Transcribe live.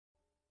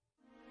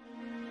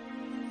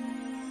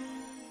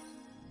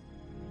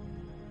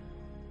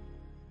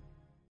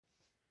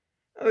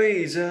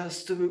Ahoj,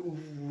 zástavy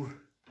u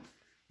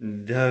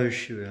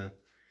dalšího.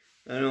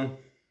 Ano,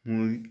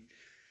 můj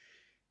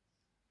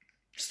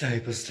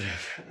starý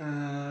pozdrav.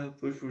 A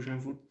proč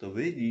možná furt to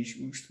vidíš,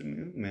 už to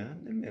já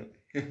neměl.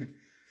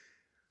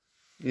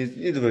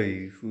 je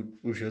dvojí,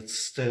 furt pořád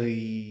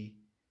starý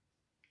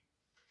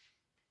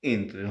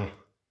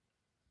intro.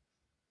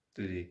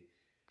 Tedy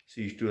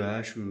si tu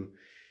hášu.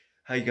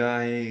 Hi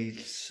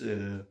guys,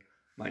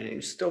 my name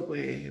is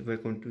Toby,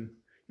 welcome to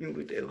new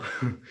video.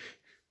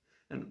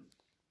 Ano.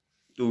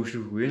 To už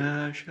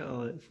vynáš,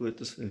 ale furt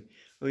to se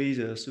hojí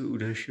zase u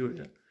dalšího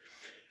videa.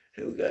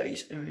 Hello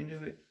guys, I'm in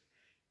the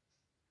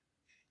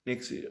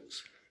next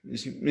videos.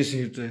 Myslím,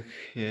 že to tak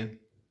je.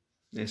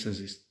 Nejsem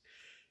si jist.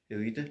 Jak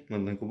víte,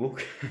 mám ten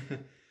klobouk.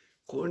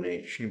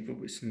 Konečně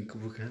popisný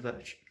klobouk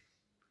natáčí.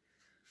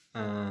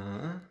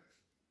 A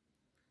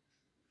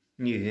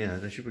nikdy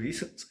natáčí pro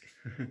výsledky.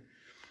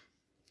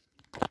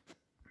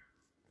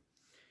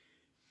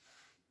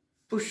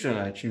 Proč to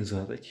natáčím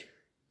za teď?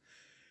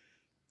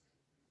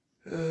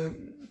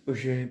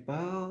 Protože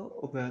pár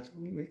obrátů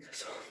mi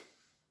klesl.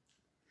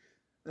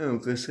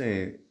 Klesl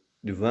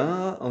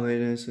 2, ale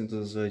jeden jsem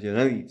to zadělal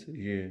navíc,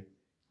 takže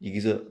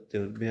díky za ty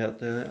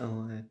odběratele,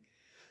 ale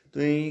to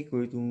není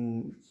kvůli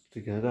tomu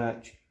tak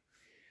natáčím.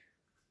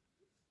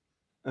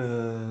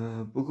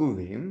 Pokud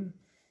vím,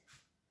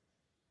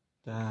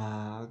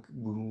 tak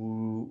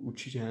budu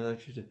určitě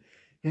natáčet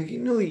nějaký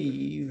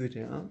nový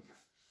videa,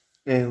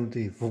 nejenom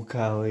ty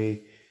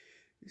vokály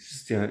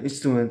s těmi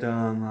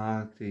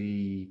instrumentálama,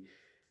 který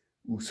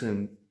už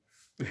jsem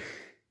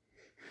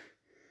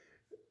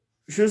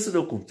šel se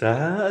to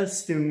kutá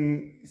s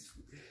tím,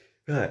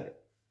 hele,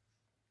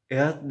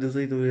 já do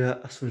této videa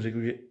aspoň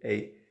řekl, že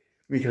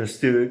Michal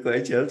Stýl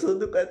konečně co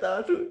do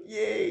komentářů,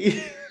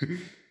 jej!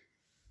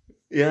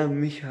 Já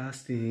Michal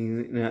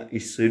Stýl i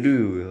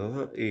sleduju,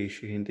 jo, i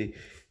všechny ty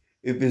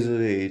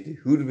epizody, ty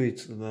hudby,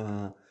 co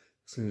má,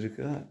 jsem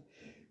říkal,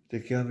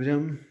 tak já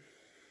vydám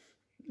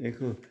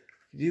jako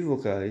ty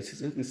vokály,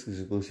 co taky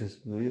zkusit, protože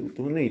jsem to viděl u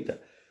toho Nejta,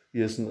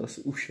 viděl jsem to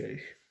asi u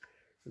všech,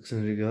 tak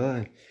jsem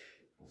říkal,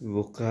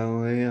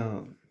 vokály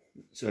a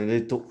co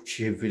tady to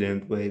určitě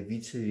vydám, to je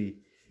více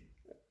lidí.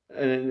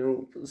 A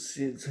najednou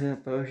prostě se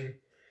napadlo, že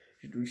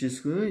tu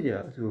Česku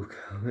nedělá ty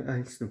vokály a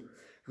nic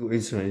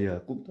se nedělá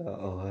kuta,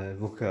 ale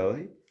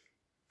vokály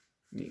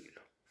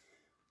nikdo.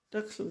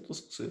 Tak jsem to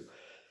zkusil.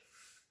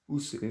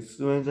 Už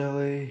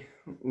instrumentály,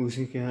 už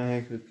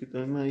nějaké chvilky to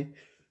nemají,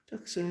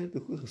 tak se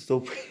trochu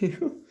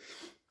zastoupil.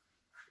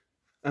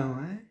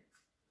 Ale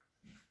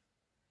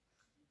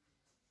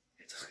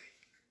je to chvíli.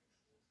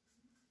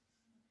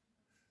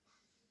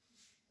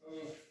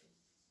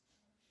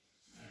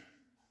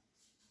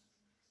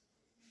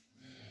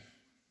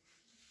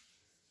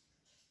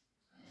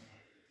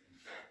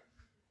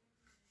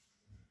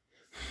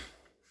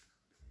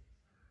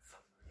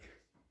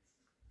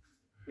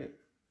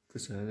 To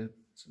se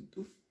jsem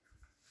tu.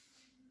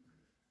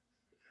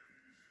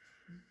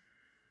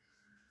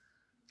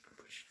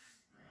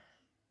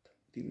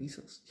 Ty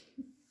místnosti.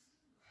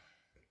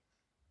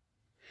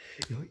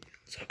 Jo,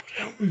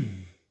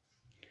 zabudem.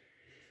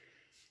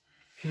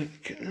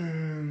 Jak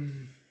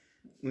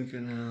můj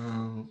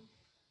kanál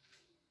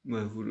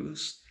moje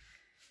budoucnost.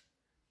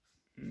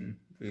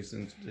 Tak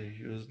jsem to tady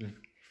hrozný.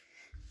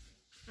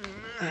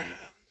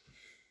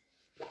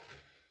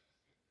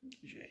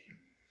 Že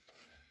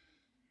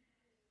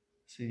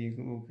si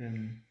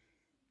někoukem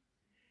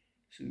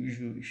si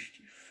užiju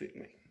ještě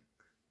filmy.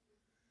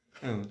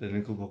 Ano,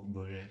 ten klobouk,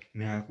 bože,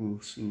 nějakou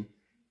jsou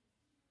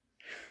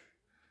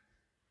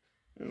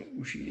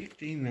uši,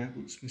 který má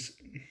nějakou smysl.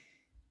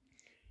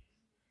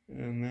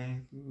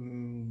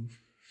 Nějakou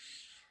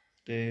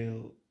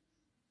styl,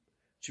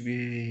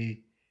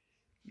 příběhy,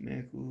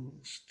 nějakou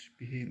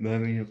příběhy,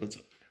 baví jako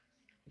co.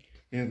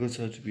 Jako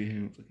co příběhy,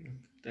 no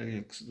tak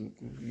jak se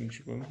to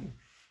může pamatovat.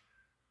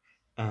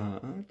 A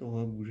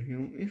tohle bude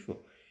jenom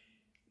info.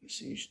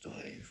 Myslím, že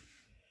tohle je info.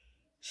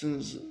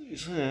 Jsem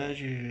rád,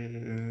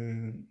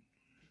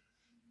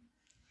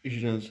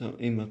 že tam jsem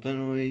i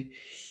Matanovi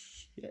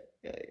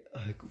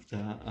a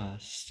Kupta a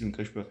Sim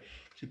Kašpa.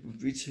 Typu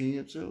více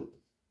něco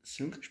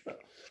Sim Kašpa.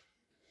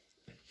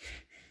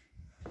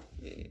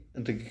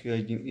 A tak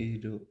radím i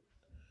do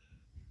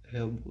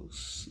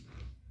Helbos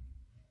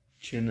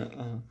Čena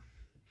a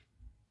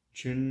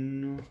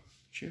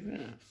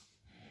Červená.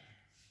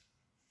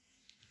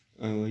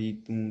 A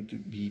vadí tomu ty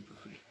bílý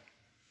pochody.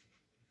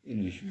 I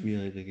když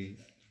bílé taky.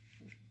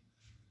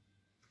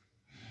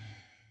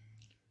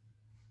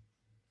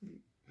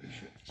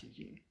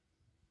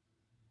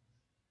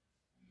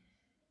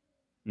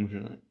 Možná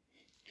ne.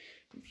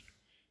 Dobře.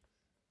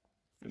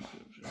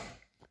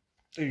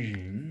 Takže,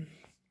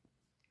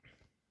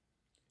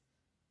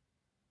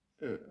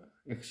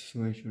 jak se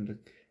směším, tak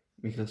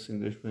Michal si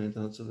když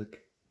planetálce, tak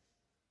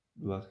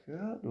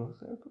dvakrát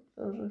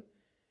komentáře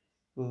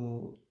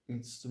po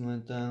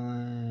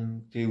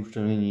instrumentálem, který už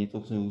tam není,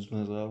 to jsem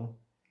uzmazal.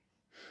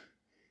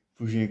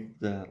 Půjde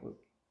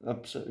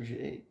napsal, že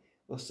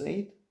was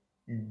it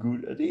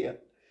good idea.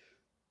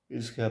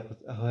 Je schápat,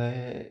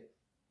 ale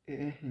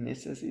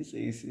nejsem si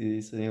jistý,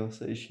 jestli se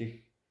neosledí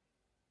všech,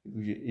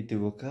 jakože i ty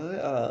vokály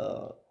a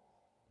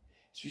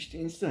spíš ty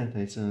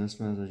instrumenty, co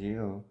jsme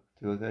zažil,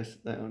 ty vokály se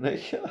tady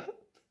nechat.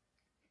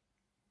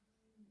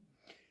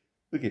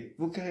 Ok,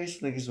 vokály se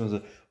taky jsme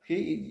zažil. Ok,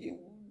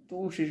 to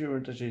už je, že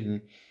mám to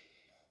řešení.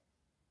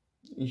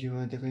 Že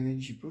mám takový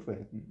menší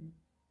problém,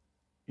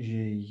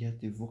 že já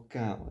ty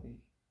vokály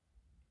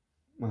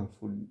mám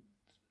furt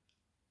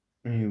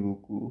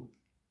ruku.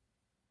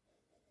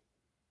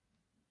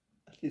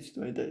 A ty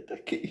instrumenty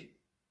taky.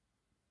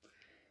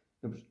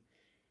 Dobře.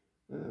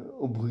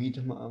 Obojí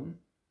to mám.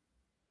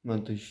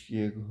 Mám to ještě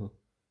jako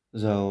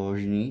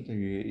záložný,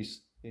 takže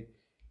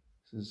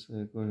se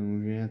jako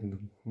nemůže nějak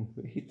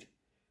domluvit.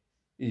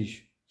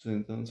 Když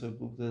jsem tam co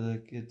koupil,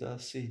 tak je to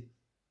asi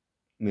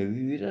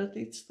nevybírat ty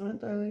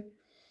instrumentály,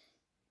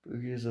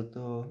 protože za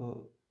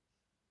to,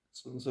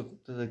 co jsem se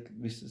koupil, tak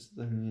byste se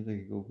tam měli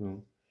taky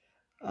koupnout.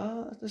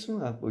 A to jsem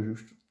rád, že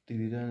už ty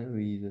videa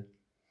nevidíte.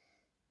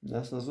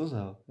 Já jsem to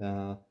vzal,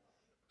 já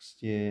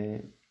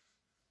prostě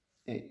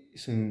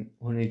jsem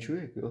hodný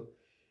člověk, jo.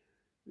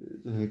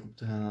 To jako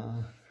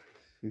ptá,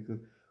 jako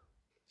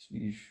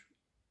spíš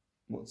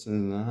moc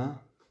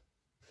nezná,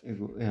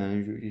 jako já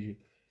nevím,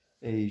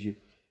 že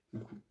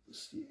jako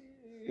prostě,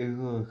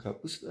 jako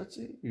chápu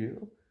situaci, že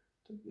jo,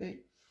 tak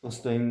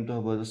ostavím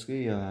toho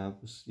batovský já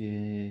prostě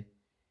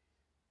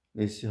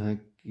nejsi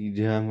nějaký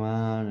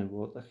drama,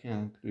 nebo tak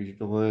nějak, když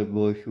tohle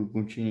bylo chvilku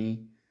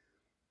ukončení,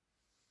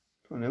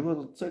 to nebylo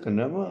to celkem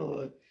drama,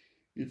 ale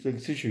je tak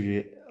slyšel,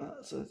 že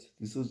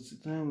ty jsou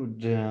tam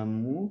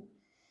dramu,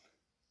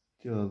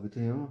 tyjo, by to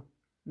mělo.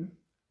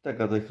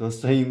 Tak a tak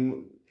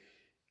ostavím,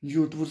 že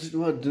utvořit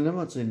dva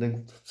drama celý ten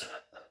kuptace.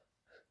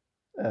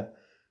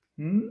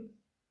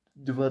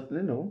 Dva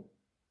dny, no.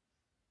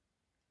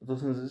 A to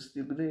jsem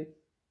zjistil, kdy?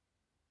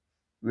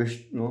 Ve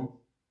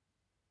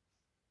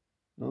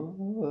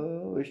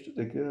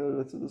čtvrtek,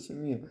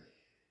 27.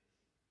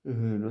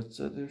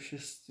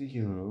 26.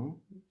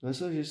 no.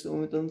 Myslel, že se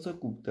mi tam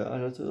zakupta a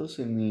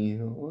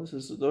 27.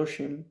 jsem se to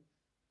všim.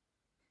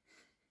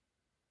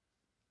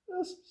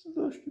 Já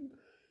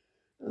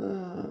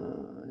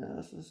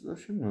jsem se to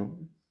všim,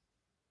 no.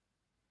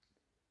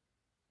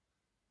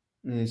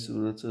 Nejsou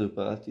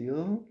 25.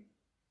 Jo.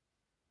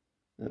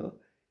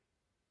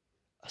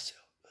 Asi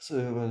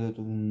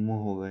to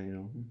mohlo být,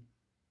 no.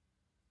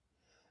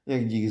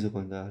 Jak díky za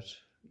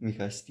komentář,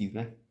 Michal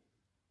Steve.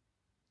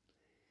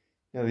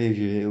 Já vím,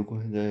 že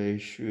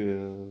ukomentář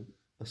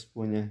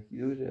aspoň nějaký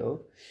dobře,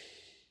 jo.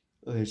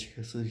 Ale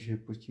čekal jsem, že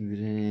pod tím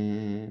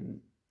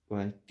videem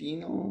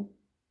Valentino,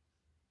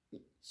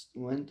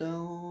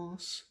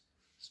 Instrumentalos,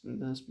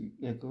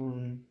 jako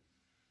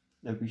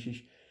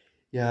napíšeš,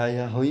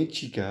 já hodně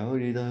čekám,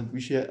 když tam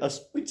napíše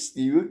aspoň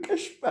Steve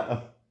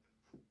Kašpar.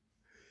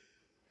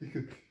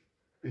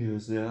 Jo,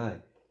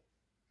 zjaj.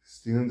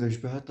 Steven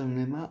Kašpar tam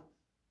nemá,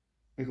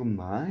 jako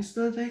má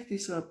historiek, ty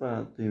se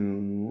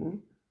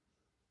pamatuju.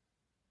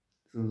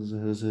 To se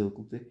hrozil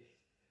kupy.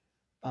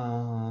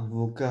 A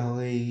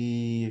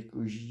vokály,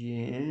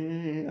 jakože,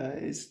 a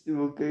jestli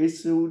vokály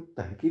jsou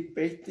taky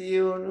pěty,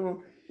 jo,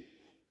 no.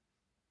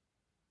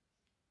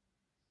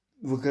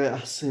 Vokály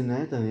asi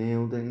ne, tam je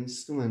jenom ten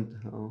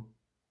instrument, no.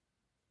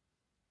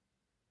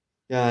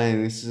 Já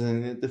nevím, jestli se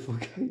mě ty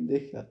vokály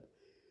nechat.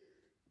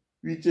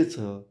 Víte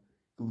co?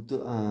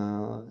 To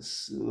a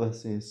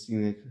vlastně s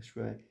tím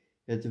Kašpar,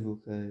 já ty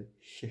vokály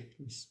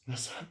všechny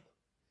smazám.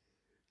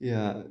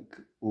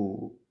 Jak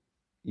u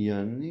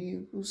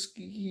Jany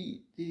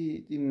ruský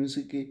ty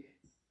muziky,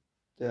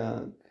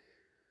 tak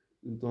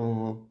u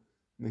toho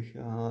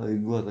Michala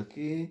Igla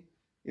taky,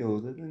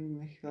 jo, tak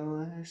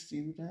Michale,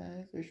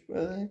 Steve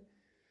Kašpare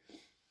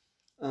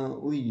a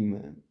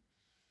uvidíme.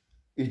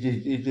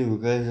 I ty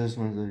vokály zase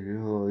mám to, že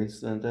jo,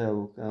 instrumenty a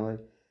vokály,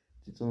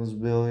 ty tam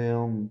zbylo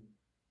jenom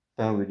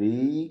pár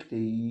videí,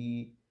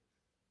 který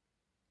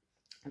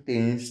ty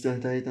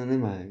instrumenty tam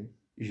nemají,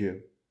 že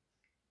jo.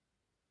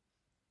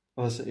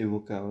 Ale se i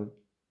vokály.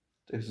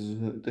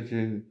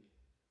 Takže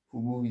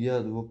budu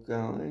dělat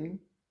vokály.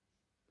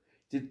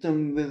 Teď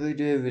tam byly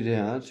 2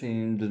 videa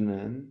třetím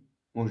dnem,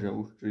 možná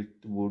už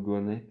to budou 2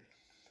 dny,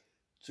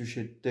 což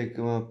je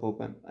taková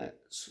popem. A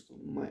jsou to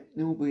moje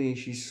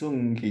nejoblíbenější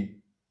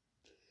songy.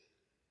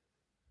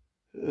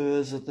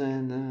 Za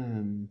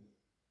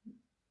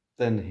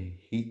ten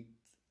hit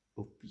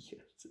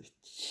opírat se.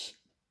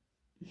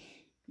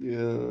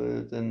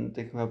 Ten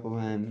taková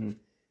popem,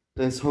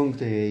 ten song,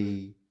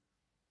 který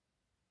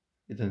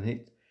je ten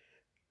hit.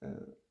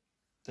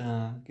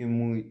 Tak je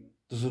můj,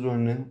 to jsou to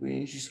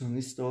nejoblíbenější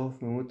songy z toho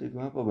filmu, tak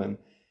má problém.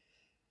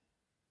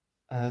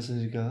 A já jsem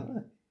říkal,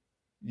 ale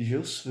když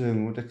ho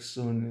svimu, tak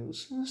Sony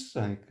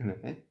Strike,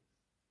 ne?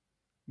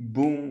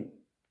 Boom,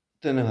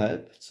 ten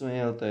rap, co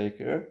měl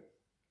Taker,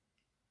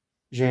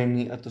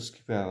 žení a to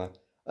zpívá.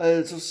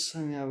 Ale co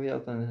jsem já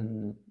viděl,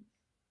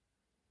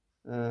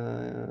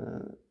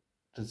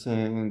 to co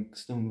nevím,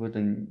 s tom byl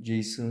ten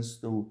Jason s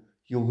tou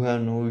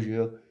Johanou, že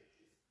jo?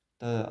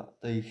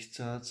 Ta jich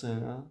celá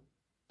cena,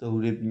 ta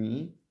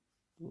hudební,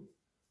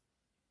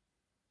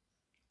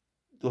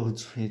 toho,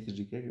 co mě ty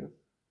říkáš, jo?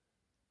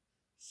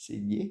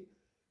 Sydney,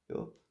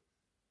 jo.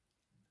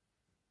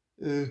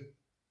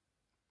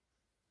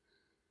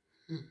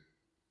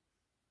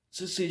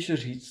 Co si ještě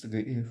říct,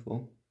 takový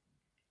info?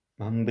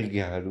 Mám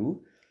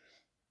brigádu,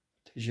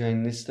 takže ani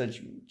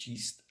nestačí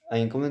číst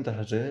ani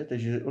komentáře,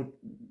 takže od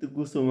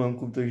takovou jsem mám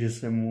kup, že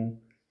jsem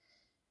mu...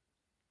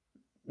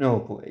 No,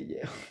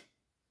 pověděl.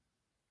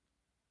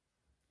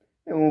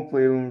 Já mu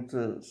pojemu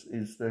to z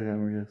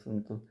Instagramu, že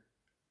jsem to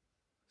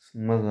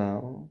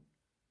smazal.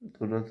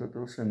 To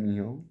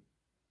 28.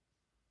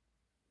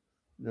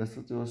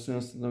 28.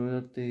 jsem tam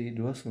vydal ty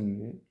 2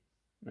 songy.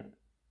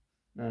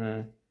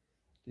 Ne.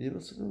 Ty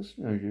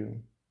 28, že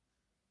jo?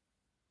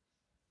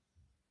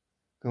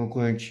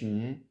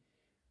 Konečně.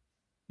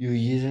 Jo,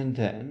 jeden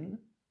den.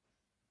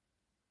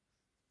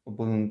 A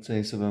potom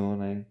celý sebe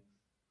ne.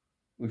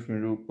 Už mi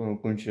jdu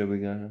končit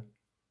brigáda.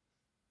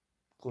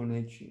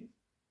 Konečně.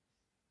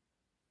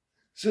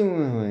 Jsem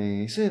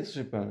jsem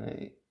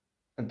třepanej.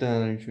 A to já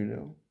nevím,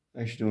 video. A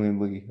ještě to mě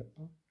bolí.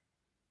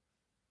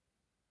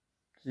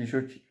 Jsi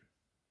oči.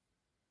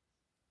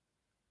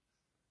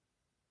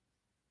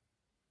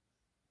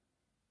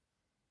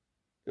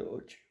 Jo,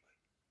 oči.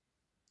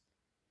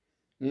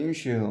 Nevím,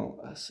 že jo,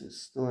 asi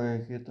z toho,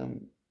 jak je tam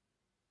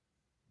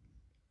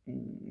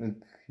jak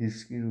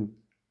hezky jdu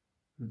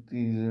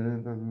ty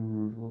zelené, pak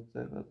jdu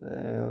a to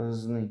je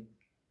hrozný.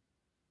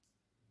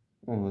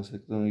 Se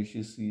k tomu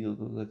ještě sídl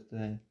to, tak to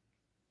je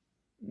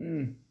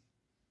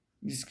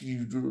vždycky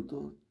jdu do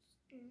toho,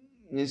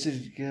 mně se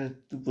říká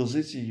tu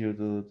pozici, že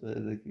jo, to je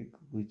tak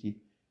jako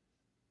chodí,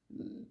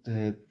 to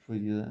je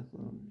chodí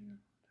zákon,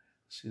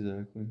 asi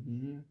zákon,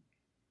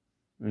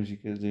 mě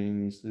říká, že je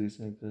místo, když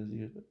se nekazí,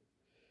 že to,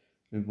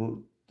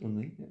 nebo to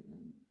nejde,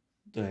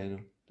 to je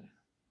jedno,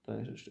 to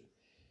je řešte.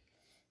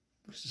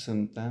 Prostě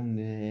jsem tam,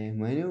 kde je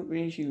moje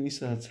nejúplnější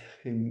výsadce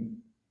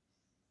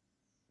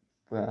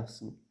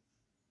prásu.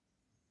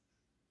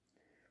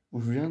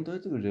 Už udělám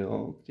to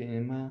video, který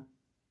nemá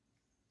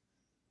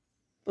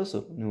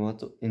pozor, nemá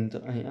to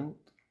intro ani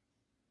auto.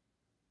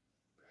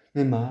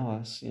 Nemá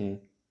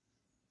vlastně.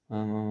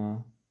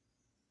 Má.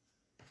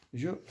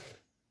 Takže jo,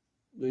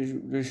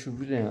 když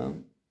videa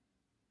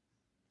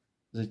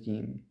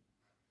zatím,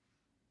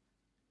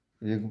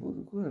 jak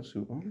budu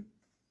pokračovat,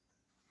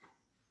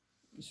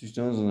 když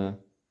to nezná.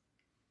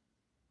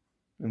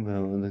 Nebo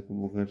já mám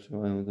takovou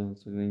pokračování toho,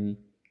 co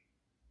není.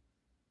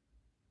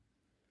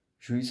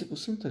 Když se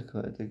posím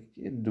takhle, tak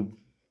je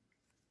dobrý.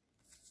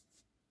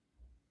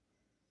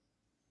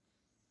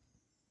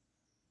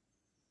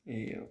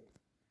 Jo.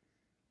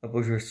 A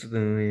požáš, co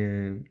ten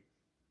je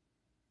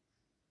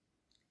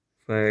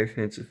Five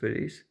Nights at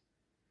Freddy's.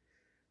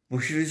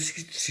 Bože,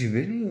 vždycky 3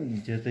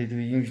 vidí, já tady to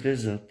vidím, že to je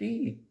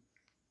zlatý.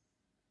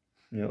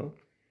 Jo,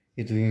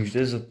 je to vidím, že to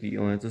je zlatý,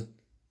 ale je to...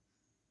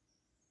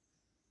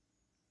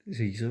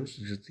 Řízou,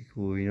 že ty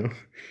chuj, no.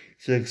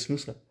 Jsi tak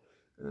smysl.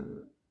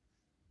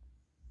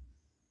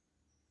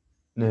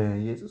 Ne,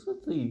 je to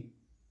zlatý.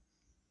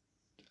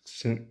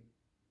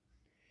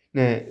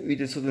 Ne,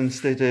 víte, co ten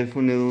z té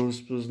telefonu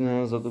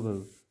rozpozná za to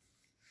byl?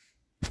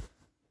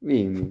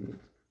 Vím.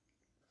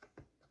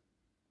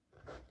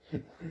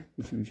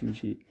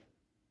 Uči.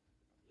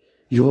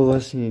 Jo,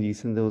 vlastně, když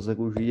jsem toho tak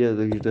už viděl,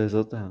 takže to je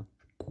zlatá.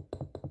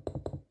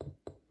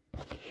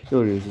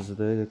 Jo, když se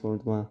tady takovou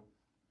to má.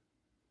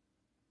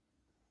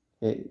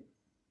 Hej.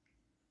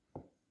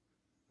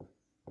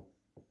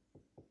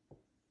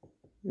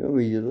 Jo,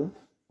 vidíte to?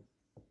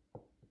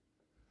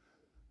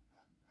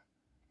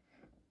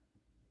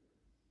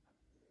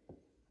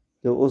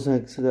 Jo,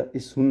 oznak se dá i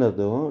sundat,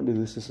 jo,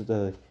 kdyby se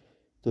tady.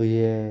 To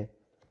je...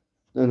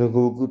 Na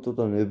Google to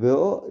tam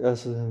nebylo, já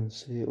jsem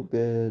si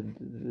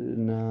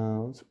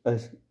objednal...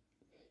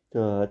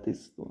 Ty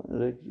jsi to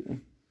neřekl, že?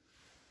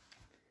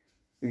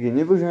 Takže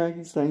nebo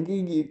nějaký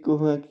stánky, jako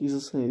nějaký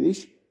zase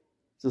nevíš,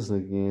 co se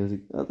taky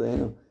říká, to je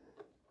jenom.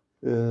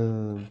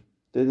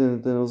 To je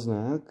ten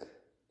oznak,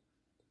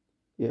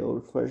 je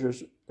Old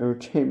Fashioned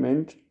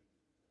Entertainment,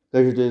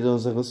 takže to je ten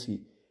oznak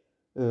nosí.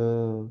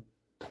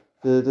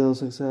 Ten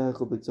oznak se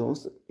jako být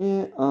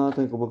samostatně a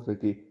ten klobok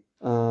taky.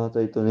 A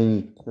tady to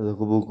není na to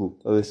klobouku,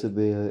 aby se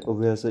by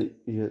objasnili,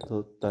 že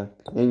to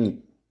tak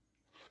není.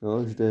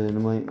 Jo, že to je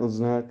normální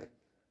odznak.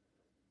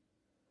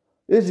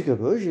 Je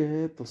říkal,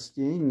 že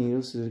prostě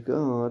někdo si říká,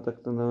 no, tak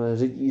tam dáme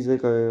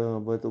řetízek a jo,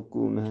 bude to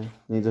cool, ne.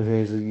 Není to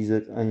žádný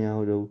řetízek ani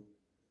náhodou.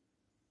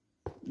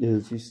 Je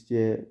to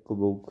čistě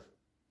klobouk,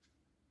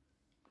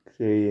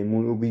 který je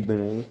můj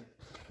oblíbený.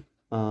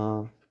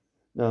 A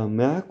dám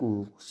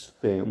nějakou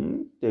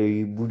film,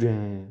 který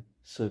bude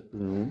v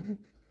srpnu.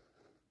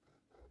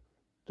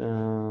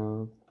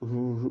 Tak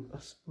můžu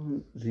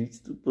aspoň říct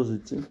tu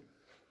pozici.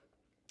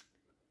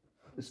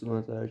 Jestli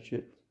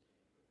natáčet.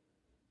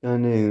 Já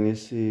nevím,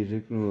 jestli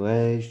řeknu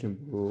Léž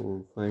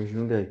nebo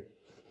Fanžnudej,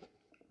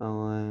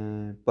 ale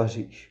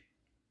Paříž,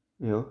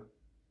 jo?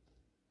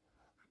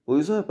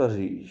 Pouze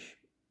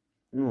Paříž,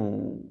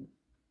 no,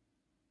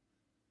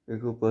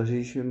 jako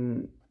Paříž je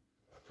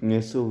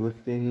město, ve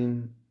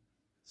kterém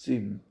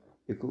si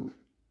jako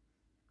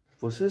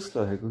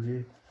posestá,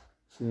 jakože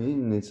si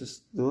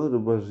necestoval do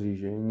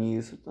Paříže,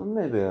 nikdy se tam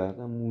nebyl, já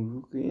tam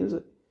můžu klidně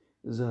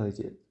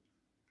zaletět.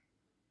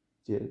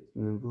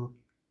 Nebo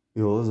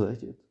jo,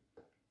 zaletět.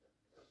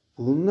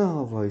 Půl na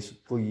Havaj se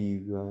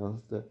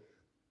podívat,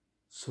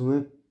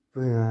 jsou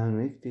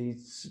plány, který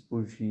si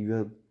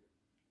podívat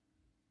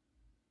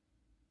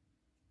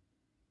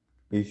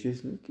ještě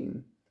s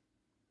někým.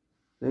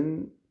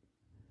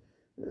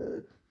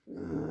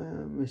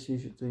 Myslím,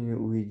 že to mě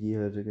uvidí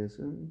a řekl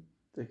jsem,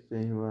 tak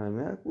tady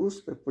máme jak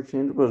tak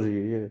počne do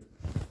Paříže.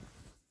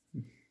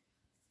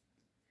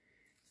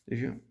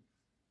 Takže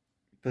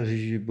v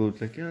Paříži byl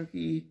tak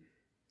nějaký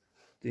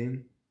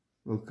ty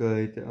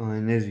lokality,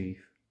 ale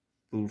nejdřív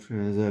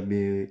jsme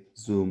zabili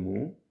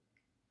Zoomu.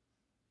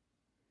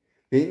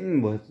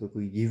 Bylo to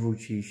takový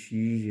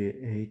divočejší, že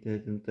hej, to je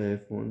ten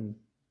telefon,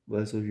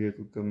 bude sloužit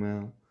jako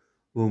kamera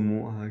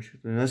Zoomu a ještě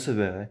to na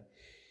sebe.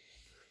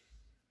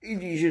 I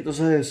když je to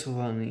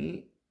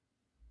zarysovaný,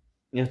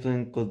 já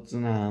ten kód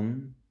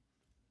znám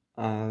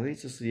a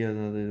víš, co si dělat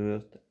na ty dvě,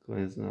 takhle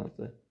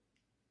neznáte.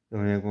 Jo,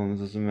 jak mám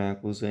zase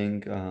nějakou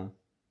zink a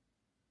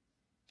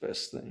to je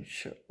ten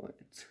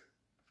šalet.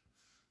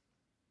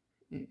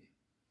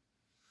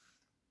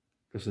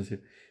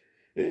 Prostě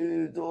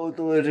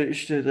tohle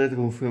ještě tady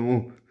tomu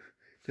filmu,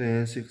 to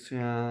je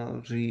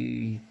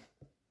sekcionáří,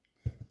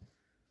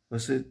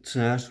 vlastně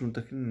scénářů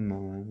taky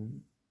nemáme.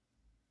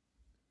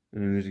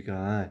 On mi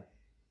říká,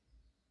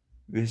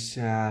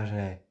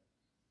 vysťáře.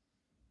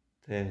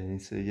 To je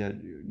nic dělat,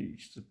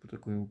 když to po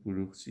takovou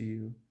produkcí,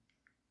 jo.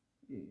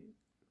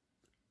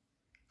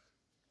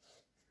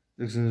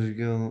 Tak jsem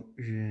říkal,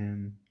 že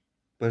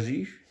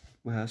Paříž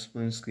bude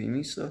aspoň skvělý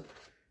místo,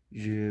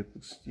 že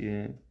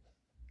prostě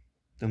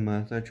tam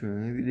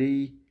natáčíme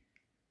videí,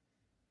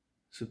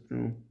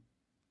 srpnu,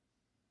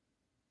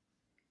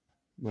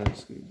 bude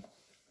skvělý.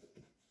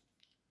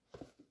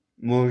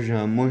 Možná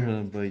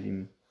tam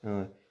pojedím,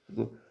 ale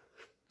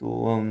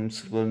to vám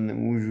svat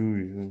nemůžu,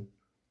 jo.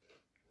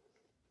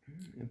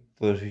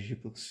 Paříži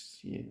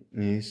prostě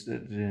nejste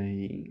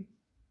drahý,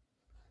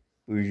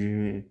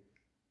 protože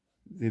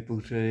vy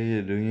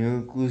potřebujete do New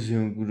Yorku, z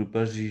New Yorku do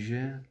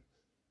Paříže,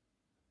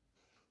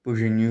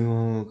 protože New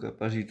York a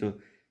Paříž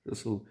to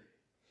jsou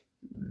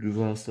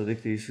dva státy,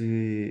 které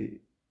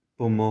si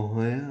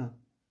pomohly a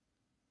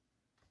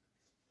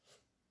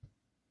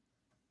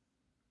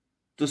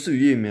to si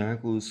vidím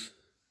nějakou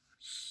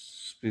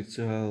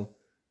speciál,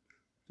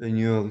 to je New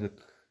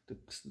York,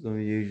 tak se tam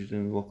vidí, že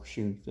ten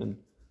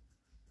Washington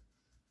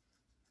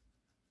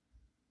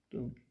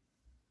to.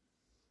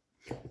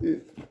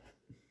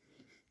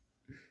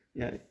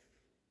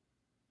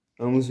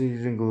 A musím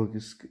říct, že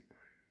logicky.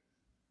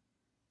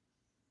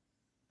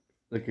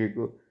 Tak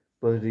jako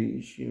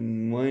Paříž je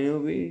moje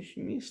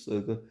novější místo,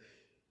 jako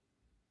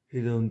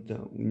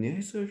downtown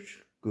něco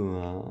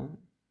škola.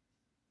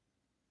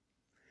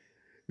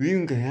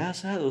 Vím, kde já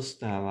se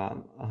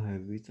dostávám, ale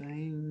vy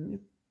tady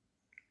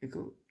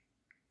jako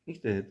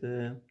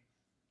nechtějte.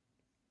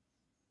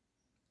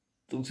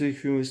 To si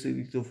ještě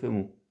myslí k tomu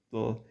filmu.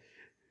 To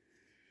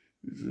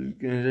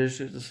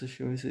neřešte, to se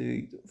ještě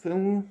myslí k tomu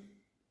filmu.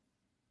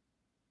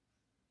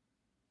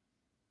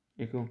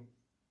 Jako,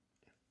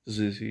 to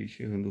si myslí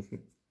všechno do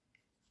filmu.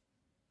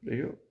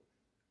 Takže jo,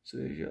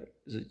 takže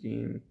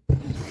zatím.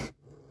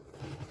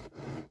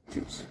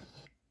 Čus.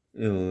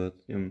 Jo,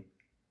 zatím.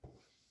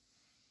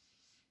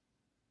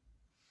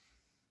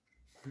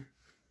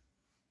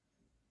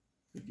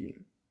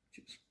 Zatím.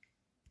 Čus.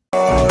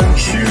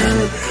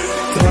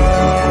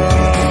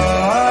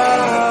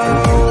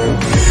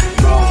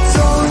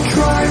 Don't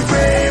cry,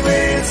 baby,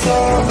 it's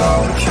all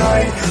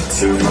okay.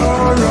 Tomorrow